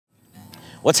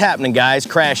What's happening, guys?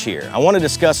 Crash here. I want to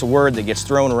discuss a word that gets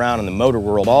thrown around in the motor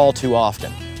world all too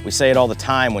often. We say it all the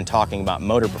time when talking about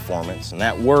motor performance, and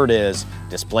that word is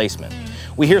displacement.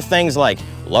 We hear things like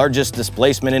largest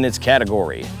displacement in its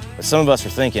category, but some of us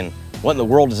are thinking, what in the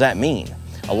world does that mean?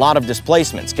 A lot of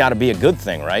displacement's got to be a good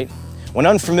thing, right? When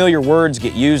unfamiliar words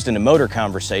get used in a motor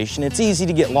conversation, it's easy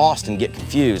to get lost and get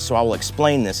confused, so I will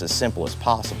explain this as simple as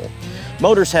possible.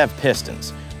 Motors have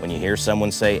pistons. When you hear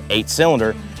someone say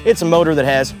 8-cylinder, it's a motor that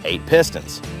has 8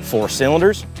 pistons. 4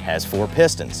 cylinders has 4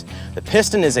 pistons. The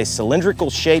piston is a cylindrical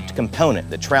shaped component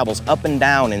that travels up and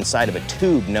down inside of a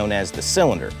tube known as the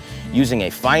cylinder, using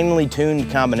a finely tuned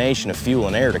combination of fuel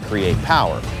and air to create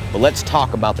power. But let's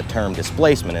talk about the term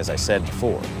displacement, as I said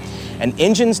before. An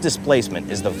engine's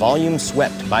displacement is the volume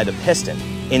swept by the piston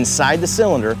inside the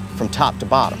cylinder from top to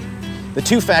bottom. The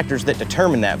two factors that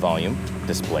determine that volume,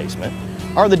 displacement,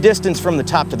 are the distance from the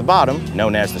top to the bottom,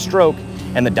 known as the stroke,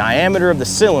 and the diameter of the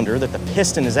cylinder that the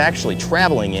piston is actually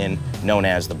traveling in, known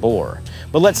as the bore.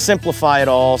 But let's simplify it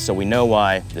all so we know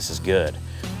why this is good.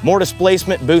 More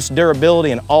displacement boosts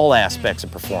durability in all aspects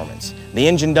of performance. The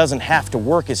engine doesn't have to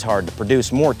work as hard to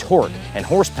produce more torque and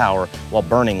horsepower while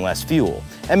burning less fuel.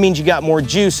 That means you got more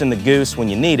juice in the goose when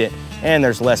you need it, and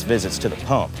there's less visits to the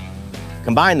pump.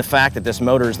 Combine the fact that this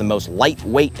motor is the most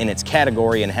lightweight in its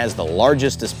category and has the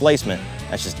largest displacement,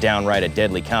 that's just downright a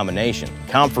deadly combination.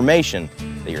 Confirmation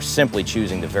that you're simply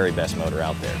choosing the very best motor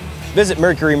out there. Visit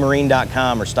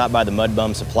mercurymarine.com or stop by the Mud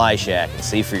Bum Supply Shack and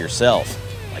see for yourself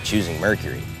why choosing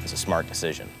Mercury is a smart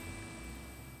decision.